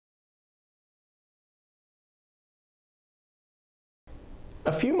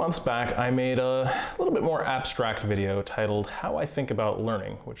A few months back, I made a little bit more abstract video titled How I Think About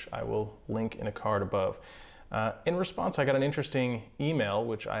Learning, which I will link in a card above. In response, I got an interesting email,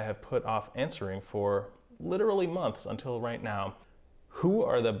 which I have put off answering for literally months until right now. Who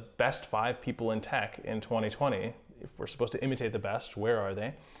are the best 5 people in tech in 2020? If we're supposed to imitate the best, where are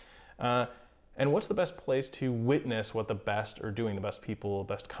they? And what's the best place to witness what the best are doing, the best people,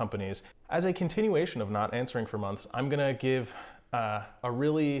 best companies? As a continuation of not answering for months, I'm gonna give a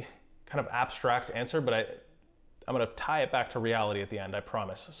really kind of abstract answer, but I'm gonna tie it back to reality at the end, I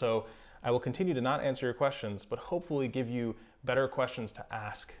promise. So I will continue to not answer your questions, but hopefully give you better questions to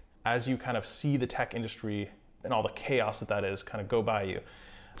ask as you kind of see the tech industry and all the chaos that is kind of go by you.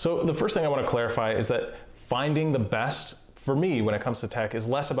 So the first thing I want to clarify is that finding the best for me when it comes to tech is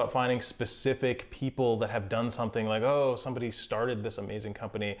less about finding specific people that have done something like, oh, somebody started this amazing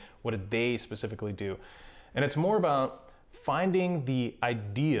company, what did they specifically do? And it's more about finding the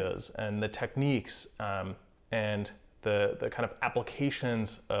ideas and the techniques and the kind of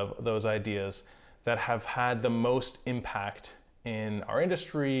applications of those ideas that have had the most impact in our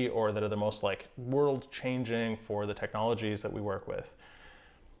industry, or that are the most like world-changing for the technologies that we work with.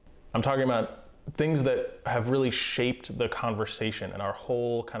 I'm talking about things that have really shaped the conversation and our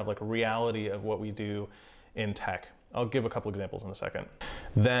whole kind of like reality of what we do in tech. I'll give a couple examples in a second.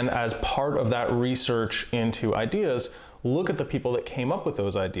 Then as part of that research into ideas, look at the people that came up with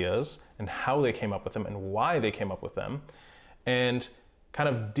those ideas and how they came up with them and why they came up with them, and kind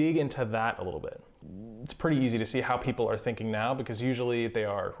of dig into that a little bit. It's pretty easy to see how people are thinking now, because usually they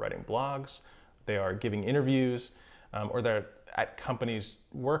are writing blogs, they are giving interviews, or they're at companies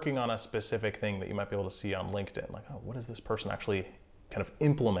working on a specific thing that you might be able to see on LinkedIn. Like, oh, what is this person actually kind of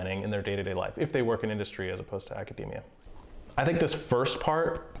implementing in their day-to-day life if they work in industry as opposed to academia? I think this first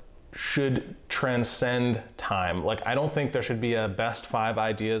part should transcend time. Like, I don't think there should be a best 5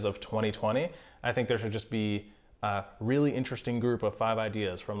 ideas of 2020. I think there should just be a really interesting group of 5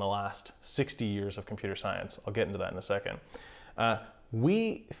 ideas from the last 60 years of computer science. I'll get into that in a second.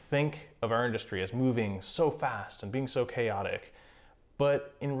 We think of our industry as moving so fast and being so chaotic,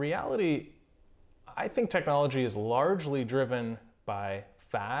 but in reality, I think technology is largely driven by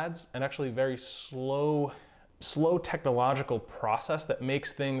fads and actually very slow technological process that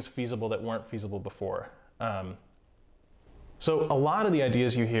makes things feasible that weren't feasible before. So a lot of the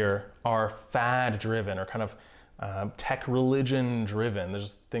ideas you hear are fad driven or kind of tech religion driven.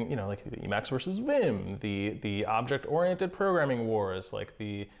 There's things, you know, like the Emacs versus Vim, the object-oriented programming wars. Like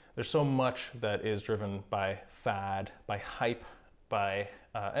there's so much that is driven by fad, by hype,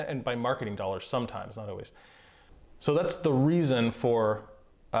 and by marketing dollars sometimes, not always. So that's the reason for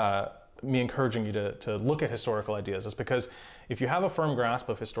me encouraging you to look at historical ideas, is because if you have a firm grasp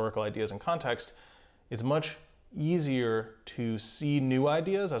of historical ideas and context, it's much easier to see new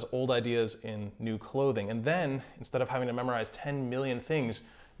ideas as old ideas in new clothing. And then instead of having to memorize 10 million things,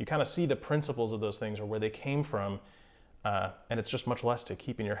 you kind of see the principles of those things or where they came from. And it's just much less to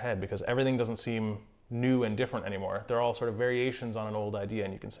keep in your head because everything doesn't seem new and different anymore. They're all sort of variations on an old idea.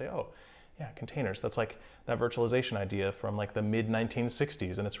 And you can say, oh yeah, containers, that's like that virtualization idea from like the mid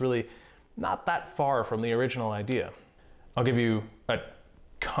 1960s. And it's really not that far from the original idea. I'll give you a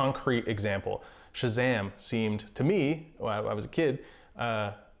concrete example. Shazam seemed to me, when I was a kid,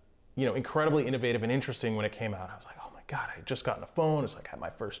 incredibly innovative and interesting when it came out. I was like, oh my God, I had just gotten a phone. It's like I had my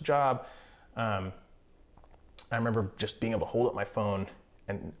first job. I remember just being able to hold up my phone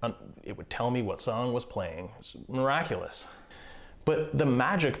and it would tell me what song was playing. It was miraculous. But the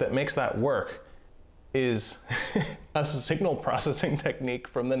magic that makes that work is a signal processing technique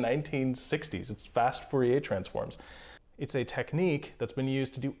from the 1960s. It's fast Fourier transforms. It's a technique that's been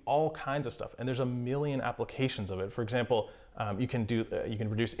used to do all kinds of stuff, and there's a million applications of it. For example, you can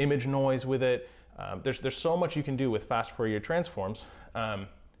reduce image noise with it. There's so much you can do with fast Fourier transforms,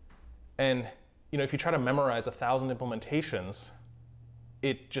 and if you try to memorize 1,000 implementations,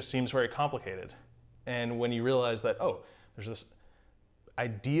 it just seems very complicated. And when you realize that, oh, there's this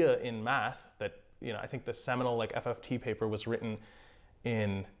idea in math that I think the seminal FFT paper was written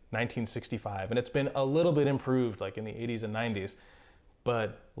in 1965, and it's been a little bit improved like in the 80s and 90s,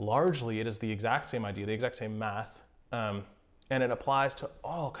 but largely it is the exact same idea, the exact same math, and it applies to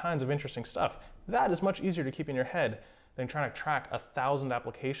all kinds of interesting stuff. That is much easier to keep in your head than trying to track 1,000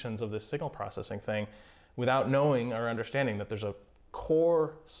 applications of this signal processing thing without knowing or understanding that there's a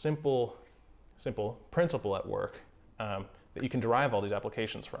core simple principle at work that you can derive all these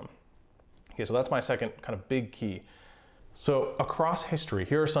applications from. Okay, so that's my second kind of big key. So across history,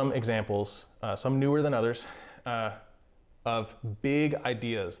 here are some examples, some newer than others, of big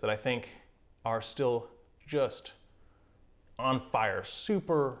ideas that I think are still just on fire,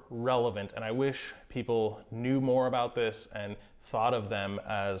 super relevant, and I wish people knew more about this and thought of them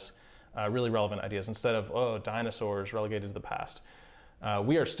as really relevant ideas instead of, oh, dinosaurs relegated to the past.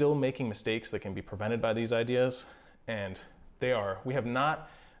 We are still making mistakes that can be prevented by these ideas, and we have not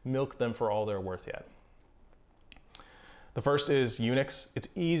milked them for all they're worth yet. The first is Unix. It's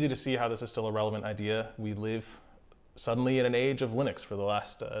easy to see how this is still a relevant idea. We live suddenly in an age of Linux for the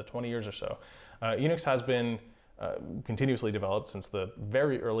last 20 years or so. Unix has been continuously developed since the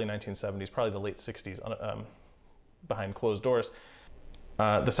very early 1970s, probably the late 60s, behind closed doors.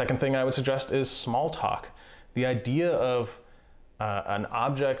 The second thing I would suggest is Smalltalk. The idea of an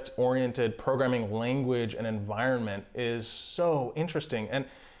object-oriented programming language and environment is so interesting. And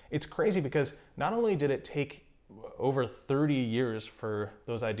it's crazy because not only did it take over 30 years for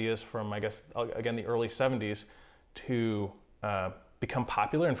those ideas from, I guess, again, the early 70s to become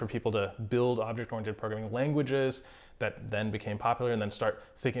popular and for people to build object-oriented programming languages that then became popular and then start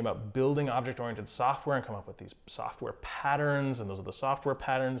thinking about building object-oriented software and come up with these software patterns. And those are the software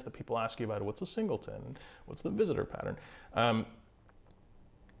patterns that people ask you about. What's a singleton? What's the visitor pattern?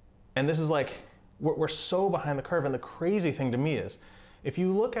 And this is like, we're so behind the curve. And the crazy thing to me is, if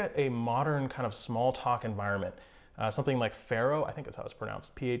you look at a modern kind of Smalltalk environment, something like Pharo, I think that's how it's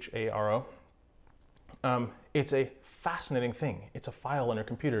pronounced, P-H-A-R-O, it's a fascinating thing. It's a file on your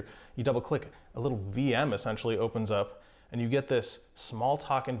computer. You double click, a little VM essentially opens up, and you get this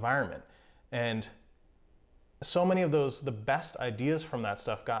Smalltalk environment. And so many of those, the best ideas from that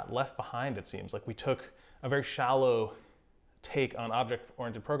stuff got left behind, it seems. Like we took a very shallow take on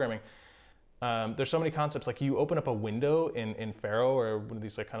object-oriented programming. There's so many concepts, like you open up a window in Pharo or one of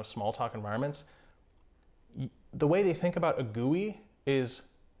these like kind of Smalltalk environments, the way they think about a GUI is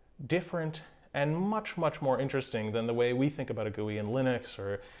different and much, much more interesting than the way we think about a GUI in Linux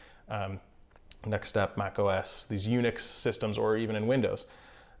or Next Step, Mac OS, these Unix systems, or even in Windows.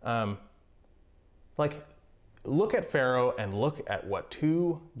 Like, look at Pharo and look at what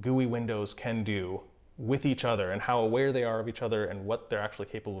two GUI windows can do with each other and how aware they are of each other and what they're actually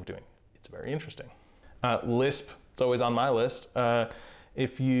capable of doing. It's very interesting. Lisp, it's always on my list.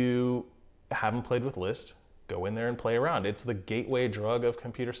 If you haven't played with Lisp, go in there and play around. It's the gateway drug of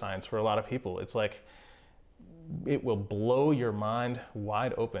computer science for a lot of people. It's like, it will blow your mind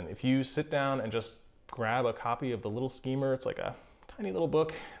wide open. If you sit down and just grab a copy of the little schemer, it's like a tiny little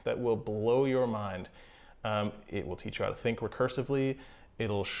book that will blow your mind. It will teach you how to think recursively.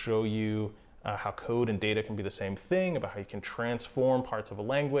 It'll show you how code and data can be the same thing, about how you can transform parts of a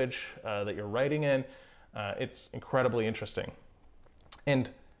language that you're writing in. It's incredibly interesting. And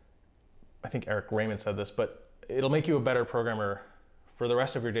I think Eric Raymond said this, but it'll make you a better programmer for the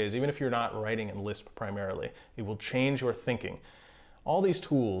rest of your days, even if you're not writing in Lisp primarily. It will change your thinking. All these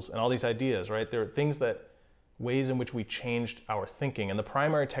tools and all these ideas, right? They're things ways in which we changed our thinking. And the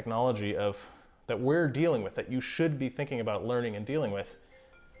primary technology that we're dealing with, that you should be thinking about learning and dealing with,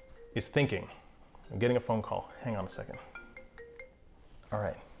 is thinking. I'm getting a phone call. Hang on a second. All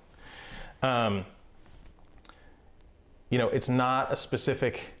right. You know, it's not a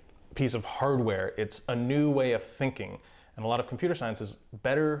specific piece of hardware. It's a new way of thinking. And a lot of computer science is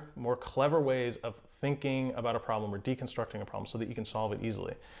better, more clever ways of thinking about a problem or deconstructing a problem so that you can solve it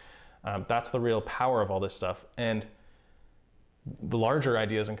easily. That's the real power of all this stuff. And the larger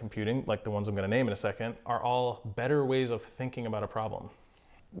ideas in computing, like the ones I'm going to name in a second, are all better ways of thinking about a problem.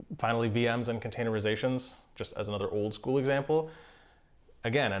 Finally, VMs and containerizations, just as another old school example.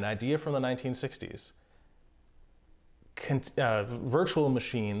 Again, an idea from the 1960s. Virtual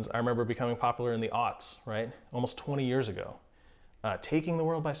machines, I remember becoming popular in the aughts, right? Almost 20 years ago, taking the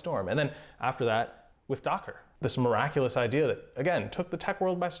world by storm. And then after that, with Docker, this miraculous idea that, again, took the tech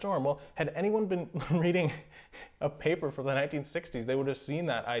world by storm. Well, had anyone been reading a paper from the 1960s, they would have seen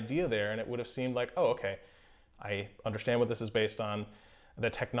that idea there, and it would have seemed like, oh, okay, I understand what this is based on. The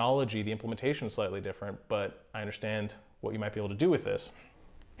technology, the implementation is slightly different, but I understand what you might be able to do with this.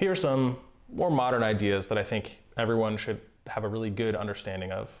 Here are some more modern ideas that I think everyone should have a really good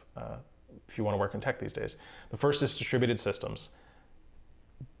understanding of if you want to work in tech these days. The first is distributed systems.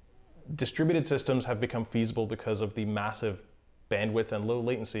 Distributed systems have become feasible because of the massive bandwidth and low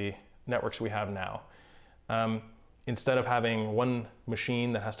latency networks we have now. Instead of having one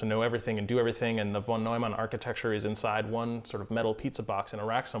machine that has to know everything and do everything, and the von Neumann architecture is inside one sort of metal pizza box in a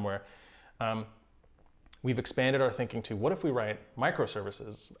rack somewhere, we've expanded our thinking to, what if we write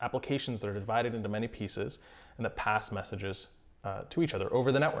microservices, applications that are divided into many pieces and that pass messages to each other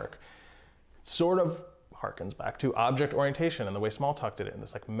over the network? It sort of harkens back to object orientation and the way Smalltalk did it in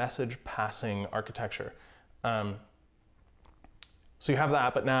this like message passing architecture. So you have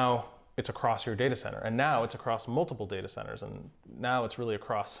that, but now it's across your data center, and now it's across multiple data centers, and now it's really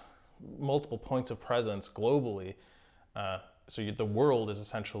across multiple points of presence globally. The world is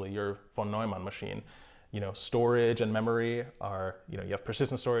essentially your von Neumann machine. Storage and memory are, you have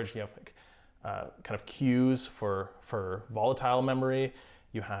persistent storage, you have kind of queues for volatile memory,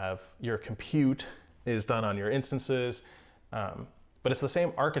 you have your compute is done on your instances, but it's the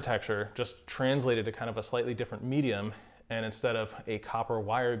same architecture, just translated to kind of a slightly different medium. And instead of a copper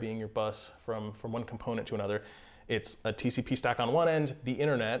wire being your bus from one component to another, it's a TCP stack on one end, the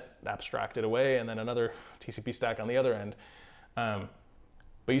internet abstracted away, and then another TCP stack on the other end.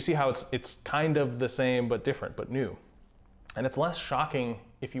 But you see how it's kind of the same but different, but new. And it's less shocking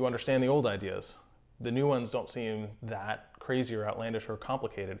if you understand the old ideas. The new ones don't seem that crazy or outlandish or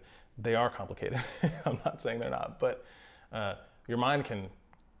complicated. They are complicated. I'm not saying they're not, but your mind can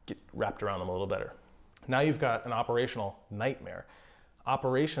get wrapped around them a little better. Now you've got an operational nightmare.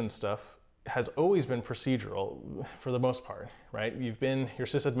 Operation stuff has always been procedural for the most part, right? Your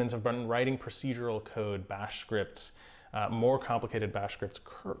sysadmins have been writing procedural code, bash scripts, more complicated bash scripts,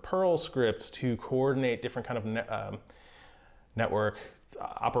 Perl scripts to coordinate different kind of network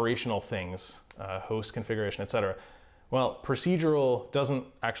operational things, host configuration, etc. Well, procedural doesn't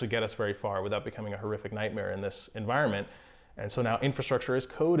actually get us very far without becoming a horrific nightmare in this environment. And so now infrastructure as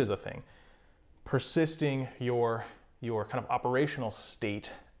code is a thing. Persisting your kind of operational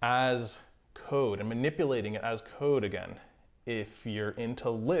state as code and manipulating it as code again. If you're into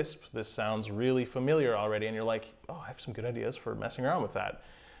Lisp, this sounds really familiar already, and you're like, oh, I have some good ideas for messing around with that.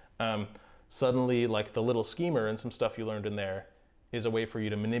 Suddenly, like the little schemer and some stuff you learned in there is a way for you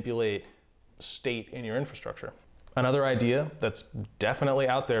to manipulate state in your infrastructure. Another idea that's definitely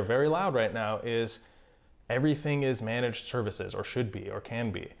out there very loud right now is everything is managed services, or should be, or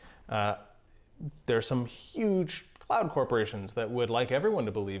can be. There's some huge cloud corporations that would like everyone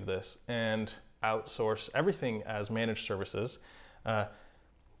to believe this and outsource everything as managed services.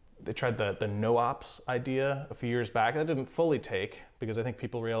 They tried the no-ops idea a few years back. That didn't fully take, because I think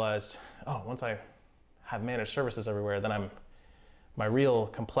people realized, oh, once I have managed services everywhere, then my real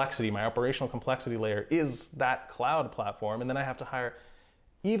complexity, my operational complexity layer is that cloud platform, and then I have to hire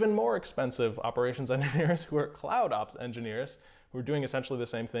even more expensive operations engineers who are cloud ops engineers who are doing essentially the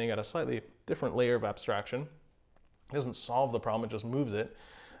same thing at a slightly different layer of abstraction. It doesn't solve the problem, it just moves it.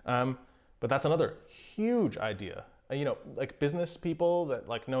 But that's another huge idea. Like business people that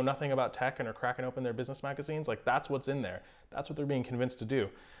like know nothing about tech and are cracking open their business magazines, like that's what's in there. That's what they're being convinced to do.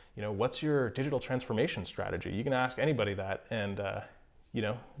 What's your digital transformation strategy? You can ask anybody that, and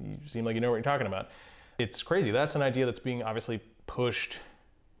you seem like you know what you're talking about. It's crazy. That's an idea that's being obviously pushed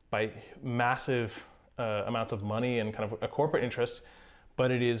by massive amounts of money and kind of a corporate interest, but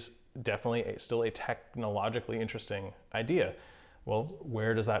it is definitely still a technologically interesting idea. Well,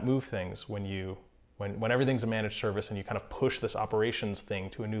 where does that move things when everything's a managed service and you kind of push this operations thing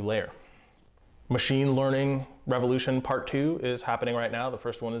to a new layer? Machine learning revolution part 2 is happening right now. The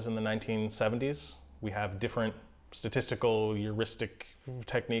first one is in the 1970s. We have different statistical heuristic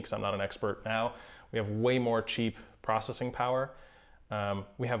techniques. I'm not an expert now. We have way more cheap processing power.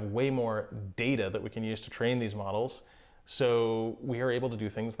 We have way more data that we can use to train these models. So we are able to do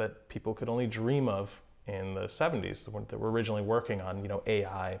things that people could only dream of in the 70s that were originally working on,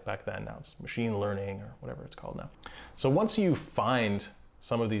 AI back then. Now it's machine learning or whatever it's called now. So once you find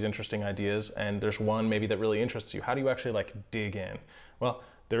some of these interesting ideas and there's one maybe that really interests you, how do you actually like dig in? Well,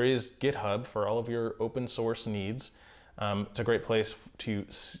 there is GitHub for all of your open source needs. It's a great place to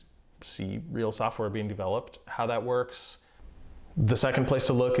see real software being developed, how that works. The second place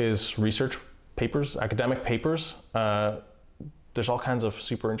to look is research papers, academic papers. There's all kinds of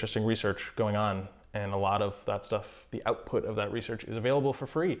super interesting research going on, and a lot of that stuff, the output of that research is available for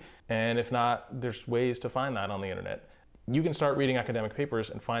free. And if not, there's ways to find that on the internet. You can start reading academic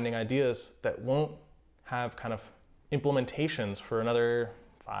papers and finding ideas that won't have kind of implementations for another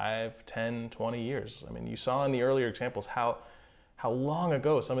 5, 10, 20 years. I mean, you saw in the earlier examples how long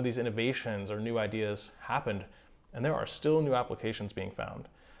ago some of these innovations or new ideas happened, and there are still new applications being found.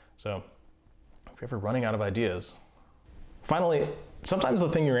 So if you're ever running out of ideas. Finally, sometimes the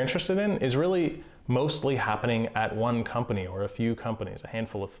thing you're interested in is really mostly happening at one company or a few companies, a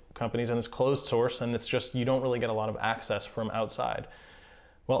handful of companies, and it's closed source, and it's just, you don't really get a lot of access from outside.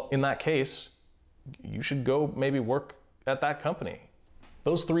 Well, in that case, you should go maybe work at that company.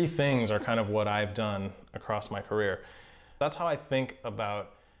 Those 3 things are kind of what I've done across my career. That's how I think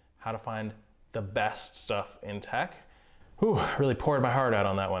about how to find the best stuff in tech. Whew, really poured my heart out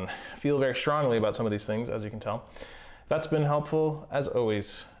on that one. I feel very strongly about some of these things, as you can tell. That's been helpful, as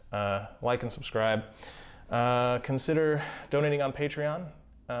always. Like and subscribe. Consider donating on Patreon.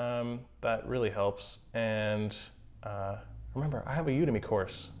 that really helps. And remember, I have a Udemy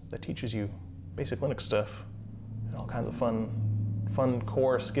course that teaches you basic Linux stuff and all kinds of fun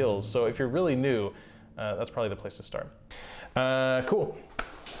core skills. So if you're really new, that's probably the place to start. Cool.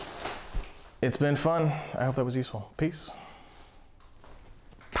 It's been fun. I hope that was useful. Peace.